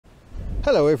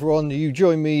Hello everyone, you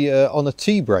join me on a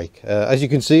tea break. As you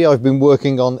can see, I've been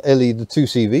working on Ellie the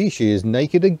 2CV. She is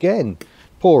naked again.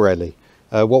 Poor Ellie.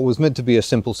 What was meant to be a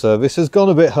simple service has gone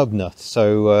a bit hub nut,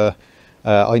 so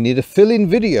I need a fill-in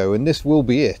video and this will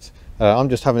be it. I'm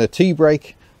just having a tea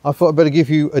break. I thought I'd better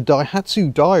give you a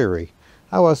Daihatsu diary.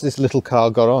 How has this little car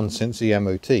got on since the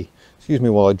MOT? Excuse me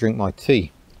while I drink my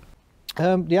tea.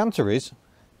 The answer is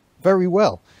very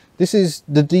well. This is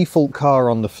the default car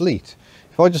on the fleet.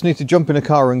 If I just need to jump in a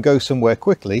car and go somewhere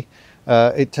quickly,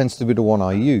 it tends to be the one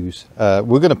I use. We're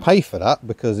going to pay for that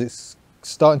because it's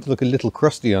starting to look a little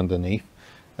crusty underneath.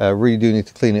 Really do need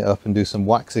to clean it up and do some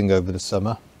waxing over the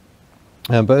summer.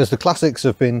 But as the classics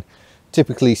have been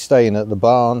typically staying at the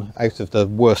barn, out of the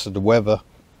worst of the weather,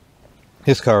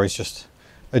 this car is just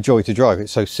a joy to drive.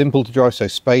 It's so simple to drive, so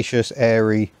spacious,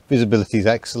 airy, visibility is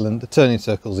excellent, the turning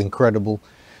circle is incredible.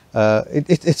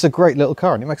 It's a great little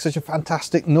car and it makes such a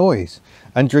fantastic noise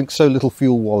and drinks so little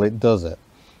fuel while it does it.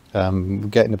 We're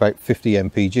getting about 50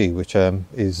 mpg, which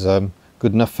is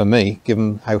good enough for me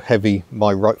given how heavy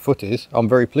my right foot is. I'm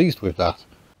very pleased with that.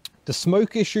 The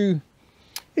smoke issue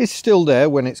is still there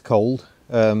when it's cold.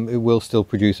 It will still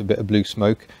produce a bit of blue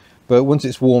smoke, but once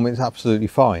it's warm it's absolutely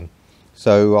fine.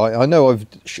 So I know I've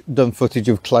done footage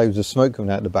of clouds of smoke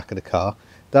coming out the back of the car.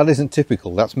 That isn't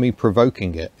typical, that's me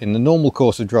provoking it. In the normal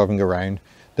course of driving around,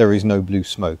 there is no blue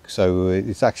smoke, so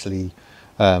it's actually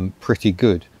pretty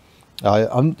good.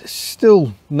 I'm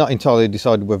still not entirely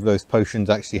decided whether those potions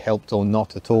actually helped or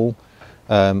not at all.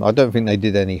 I don't think they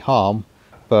did any harm,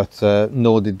 but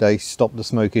nor did they stop the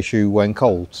smoke issue when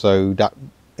cold, so that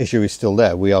issue is still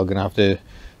there. We are going to have to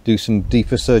do some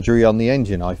deeper surgery on the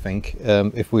engine, I think,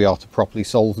 if we are to properly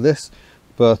solve this.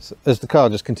 But as the car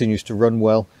just continues to run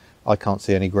well, I can't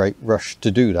see any great rush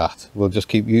to do that. We'll just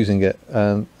keep using it,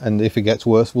 and if it gets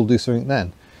worse, we'll do something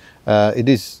then. It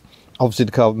is obviously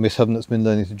the car Miss Hubnut's been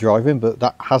learning to drive in, but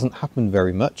that hasn't happened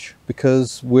very much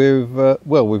because we've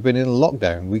been in a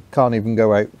lockdown. We can't even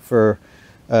go out for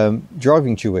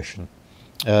driving tuition.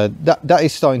 That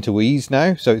is starting to ease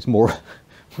now, so it's more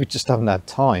we just haven't had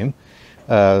time.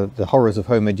 The horrors of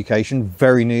home education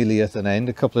very nearly at an end,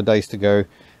 a couple of days to go,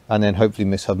 and then hopefully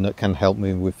Miss Hubnut can help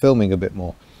me with filming a bit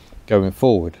more going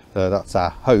forward. That's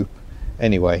our hope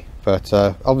anyway, but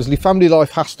obviously family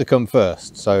life has to come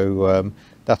first, so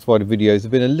that's why the videos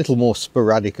have been a little more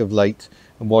sporadic of late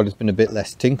and why there's been a bit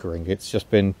less tinkering. It's just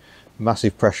been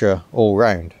massive pressure all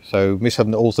round. So Miss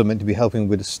Hubnut also meant to be helping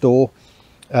with the store,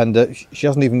 and she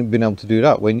hasn't even been able to do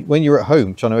that. When you're at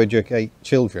home trying to educate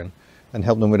children and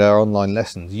help them with our online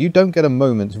lessons, you don't get a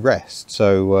moment's rest.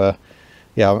 So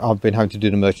yeah, I've been having to do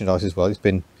the merchandise as well. It's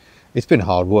been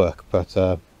hard work, but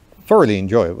thoroughly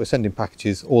enjoy it. We're sending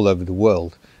packages all over the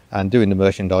world, and doing the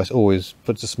merchandise always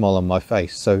puts a smile on my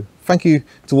face. So thank you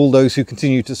to all those who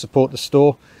continue to support the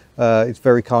store. It's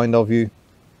very kind of you.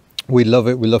 We love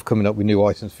it. We love coming up with new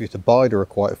items for you to buy. There are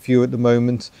quite a few at the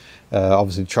moment.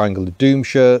 Obviously the Triangle of Doom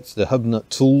shirts, the Hubnut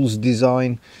Tools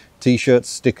design, t-shirts,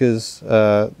 stickers,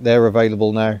 they're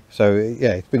available now. So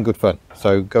yeah, it's been good fun.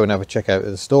 So go and have a check out at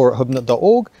the store at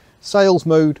hubnut.org. Sales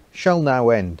mode shall now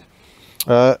end.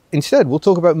 Instead, we'll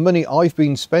talk about money I've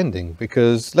been spending,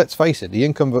 because let's face it, the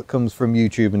income that comes from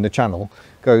YouTube and the channel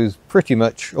goes pretty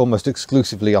much almost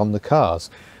exclusively on the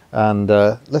cars. And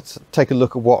let's take a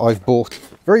look at what I've bought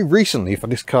very recently for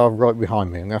this car right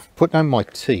behind me. I'm going to have to put down my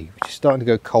tea, which is starting to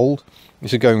go cold.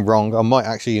 This is going wrong. I might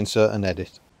actually insert an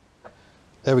edit.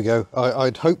 There we go.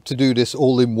 I'd hoped to do this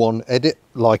all in one edit,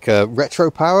 like Retro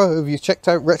Power. Have you checked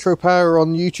out Retro Power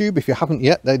on YouTube? If you haven't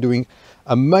yet, they're doing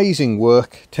amazing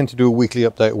work. Tend to do a weekly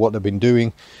update of what they've been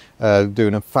doing.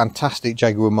 Doing a fantastic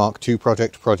Jaguar Mark II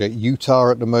project Utah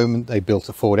at the moment. They built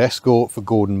a Ford Escort for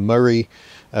Gordon Murray,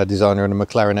 designer in a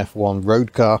McLaren F1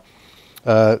 road car.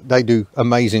 They do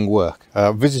amazing work.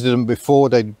 Visited them before.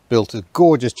 They built a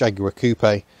gorgeous Jaguar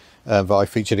Coupe that I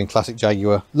featured in Classic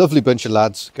Jaguar. Lovely bunch of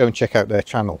lads. Go and check out their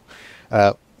channel.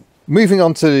 Moving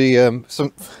on to the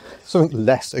something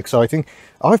less exciting.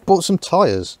 I've bought some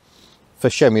tyres for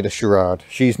Shemi the Charade.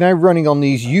 She's now running on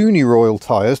these Uniroyal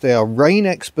tyres. They are Rain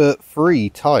Expert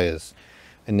free tyres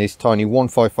in these tiny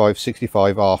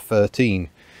 155/65 R13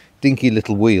 dinky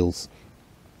little wheels.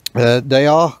 They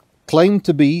are claimed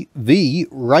to be the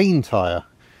rain tyre.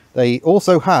 They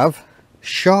also have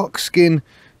shark skin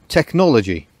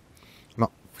technology. I'm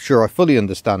not sure I fully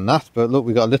understand that, but look,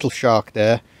 we've got a little shark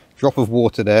there, drop of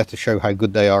water there to show how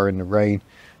good they are in the rain.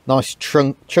 Nice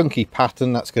chunky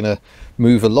pattern that's going to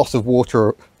move a lot of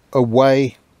water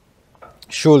away.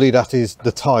 Surely that is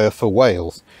the tyre for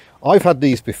Wales. I've had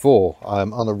these before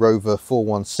on a Rover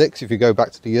 416. If you go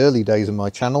back to the early days of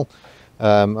my channel,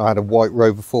 I had a white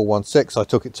Rover 416. I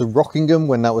took it to Rockingham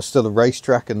when that was still a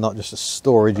racetrack and not just a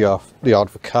storage yard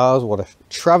for cars. What a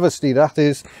travesty that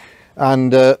is.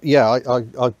 And yeah,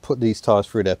 I put these tyres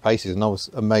through their paces, and I was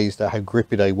amazed at how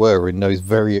grippy they were in those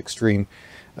very extreme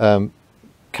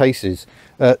cases.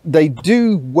 They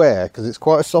do wear, because it's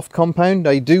quite a soft compound,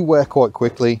 they do wear quite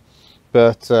quickly.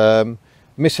 But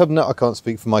Miss Hubnut, I can't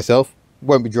speak for myself,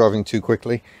 won't be driving too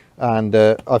quickly. And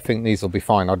I think these will be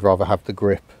fine. I'd rather have the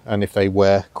grip, and if they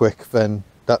wear quick, then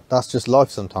that's just life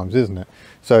sometimes, isn't it?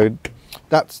 So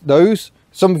that's those.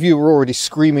 Some of you are already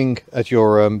screaming at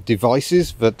your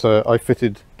devices that I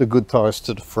fitted the good tyres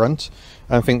to the front.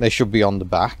 I think they should be on the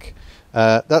back.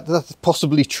 That's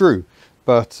possibly true,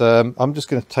 but I'm just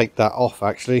going to take that off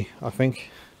actually, I think.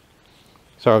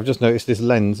 So I've just noticed this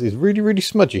lens is really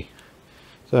smudgy.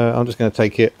 So I'm just going to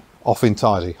take it off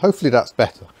entirely. Hopefully that's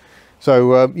better.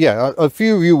 So yeah, a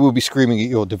few of you will be screaming at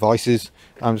your devices.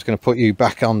 I'm just going to put you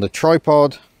back on the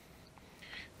tripod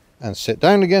and sit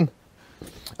down again.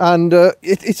 And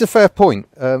it's a fair point.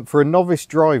 For a novice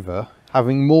driver,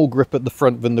 having more grip at the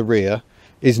front than the rear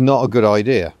is not a good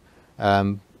idea.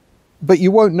 But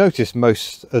you won't notice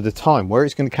most of the time. Where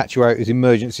it's going to catch you out is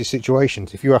emergency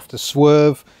situations. If you have to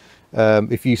swerve,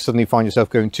 if you suddenly find yourself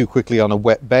going too quickly on a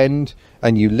wet bend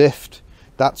and you lift,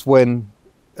 that's when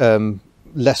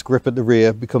less grip at the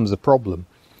rear becomes a problem.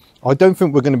 I don't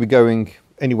think we're going to be going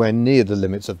anywhere near the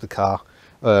limits of the car.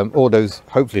 Or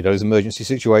hopefully those emergency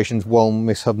situations while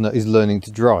Miss Hubnut is learning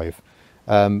to drive.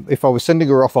 If I was sending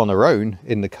her off on her own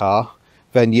in the car,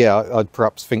 then yeah, I'd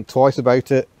perhaps think twice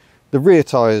about it. The rear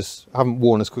tyres haven't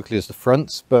worn as quickly as the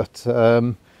fronts, but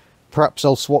perhaps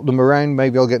I'll swap them around.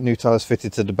 Maybe I'll get new tyres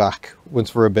fitted to the back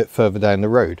once we're a bit further down the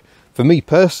road. For me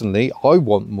personally, I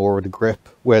want more of the grip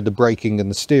where the braking and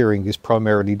the steering is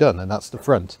primarily done, and that's the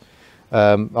front.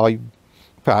 I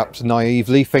perhaps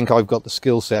naively think I've got the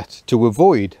skill set to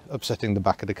avoid upsetting the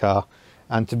back of the car,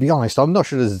 and to be honest, I'm not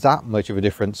sure there's that much of a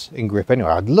difference in grip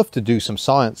anyway. I'd love to do some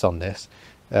science on this.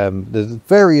 There's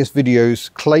various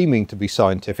videos claiming to be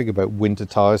scientific about winter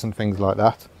tyres and things like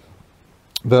that,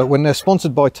 but when they're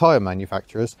sponsored by tyre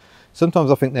manufacturers,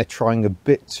 sometimes I think they're trying a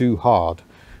bit too hard.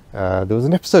 There was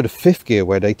an episode of Fifth Gear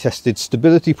where they tested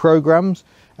stability programs,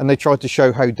 and they tried to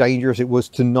show how dangerous it was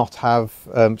to not have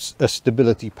a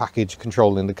stability package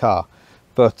controlling the car.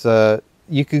 But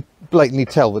you could blatantly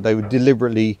tell that they were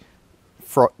deliberately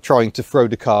trying to throw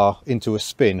the car into a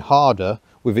spin harder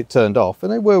with it turned off,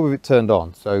 and they were with it turned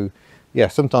on. So yeah,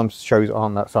 sometimes shows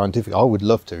aren't that scientific. I would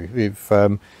love to. If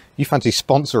you fancy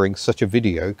sponsoring such a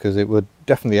video, because it would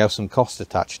definitely have some cost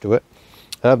attached to it,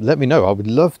 let me know. I would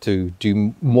love to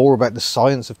do more about the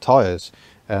science of tyres.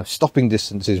 Stopping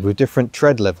distances with different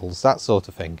tread levels, that sort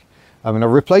of thing. I mean, I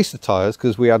replaced the tyres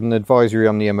because we had an advisory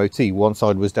on the MOT. One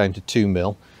side was down to 2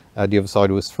 mil, the other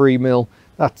side was 3 mil.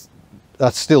 That's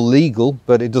still legal,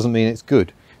 but it doesn't mean it's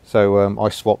good. So I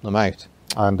swapped them out,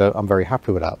 and I'm very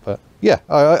happy with that. But yeah,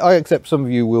 I accept some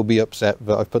of you will be upset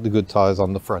that I've put the good tyres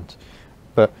on the front.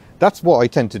 But that's what I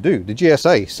tend to do. The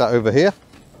GSA sat over here.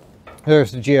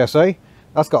 Here's the GSA.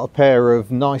 That's got a pair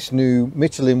of nice new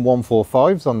Michelin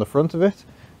 145s on the front of it.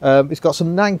 It's got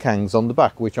some Nankangs on the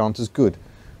back, which aren't as good.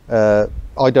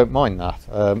 I don't mind that,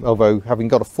 although having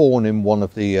got a fawn in one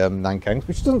of the Nankangs,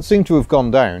 which doesn't seem to have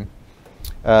gone down,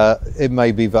 it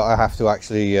may be that I have to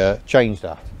actually change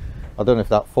that. I don't know if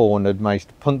that fawn had managed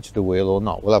to puncture the wheel or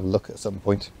not. We'll have a look at some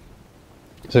point.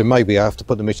 So maybe I have to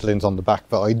put the Michelins on the back,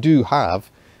 but I do have.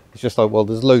 It's just like, well,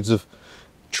 there's loads of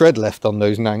tread left on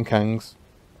those Nankangs.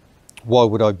 Why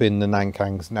would I bin the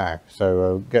Nankangs now?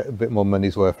 So get a bit more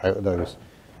money's worth out of those.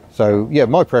 So yeah,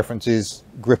 my preference is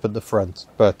grip at the front,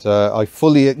 but I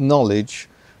fully acknowledge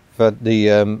that the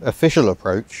official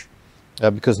approach,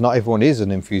 because not everyone is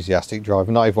an enthusiastic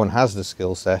driver, not everyone has the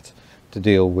skill set to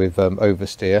deal with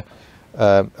oversteer,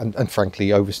 and frankly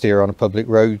oversteer on a public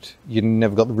road, you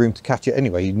never got the room to catch it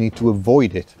anyway. You need to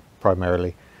avoid it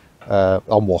primarily.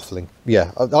 I'm waffling.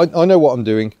 Yeah, I know what I'm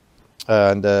doing,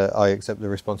 and I accept the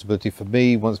responsibility. For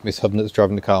me, once Miss Hubnut's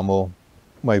driving the car more,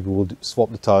 maybe we'll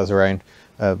swap the tyres around.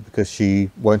 Because she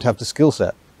won't have the skill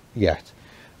set yet.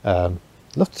 I'd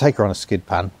love to take her on a skid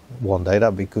pan one day.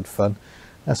 That'd be good fun.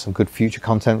 That's some good future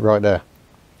content right there.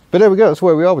 But there we go. That's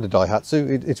where we are with the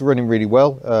Daihatsu. It's running really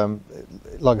well.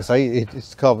 Like I say,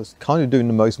 it's the car that's kind of doing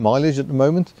the most mileage at the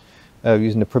moment.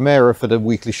 Using the Primera for the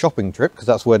weekly shopping trip, because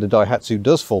that's where the Daihatsu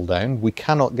does fall down. We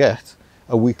cannot get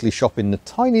a weekly shop in the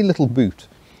tiny little boot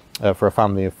for a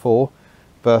family of 4.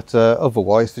 But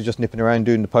otherwise, they're just nipping around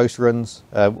doing the post runs.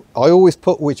 I always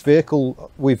put which vehicle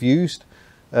we've used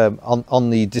on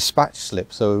the dispatch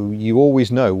slip, so you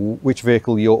always know which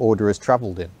vehicle your order has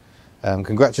travelled in.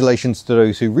 Congratulations to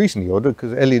those who recently ordered,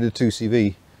 because Ellie the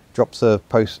 2CV dropped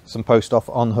some post off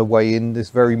on her way in this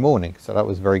very morning, so that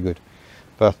was very good.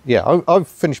 But yeah, I've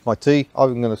finished my tea.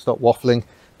 I'm going to stop waffling.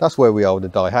 That's where we are with the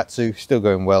Daihatsu. Still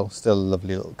going well, still a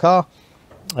lovely little car.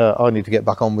 I need to get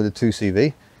back on with the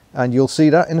 2CV, and you'll see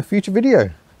that in a future video.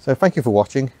 So thank you for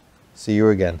watching. See you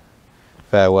again.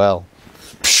 Farewell.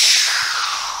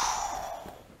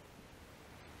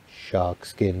 Shark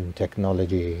skin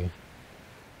technology.